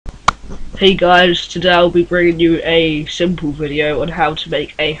Hey guys, today I'll be bringing you a simple video on how to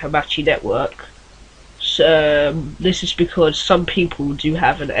make a Hamachi network. So, this is because some people do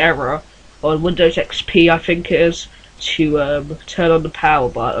have an error on Windows XP, I think it is, to turn on the power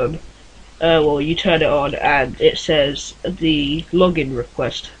button. Well, you turn it on and it says the login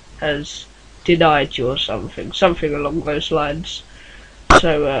request has denied you or something along those lines.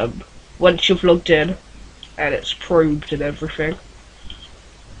 So, once you've logged in and it's probed and everything,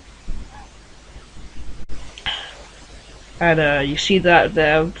 and you see that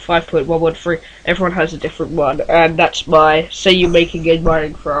there, 5.113, everyone has a different one, and that's say you're making a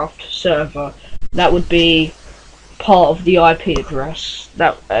Minecraft server, that would be part of the IP address,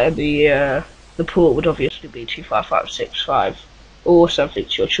 that the port would obviously be 25565, or something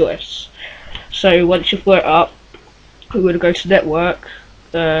to your choice. So once you've worked up, we're going to go to network,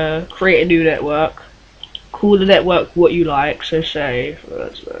 create a new network, call the network what you like, so say,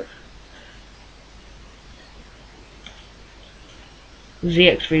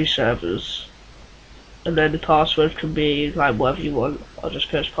 ZXV servers, and then the password can be like whatever you want. I'll just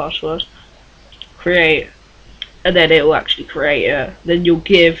post password, create, and then it will actually create it. Then you'll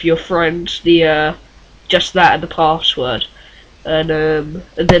give your friends the just that and the password, and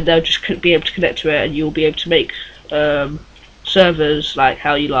then they'll just be able to connect to it, and you'll be able to make servers like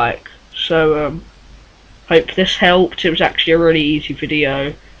how you like. So hope this helped. It was actually a really easy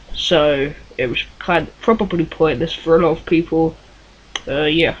video, so it was probably pointless for a lot of people.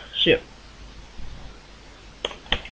 Yeah.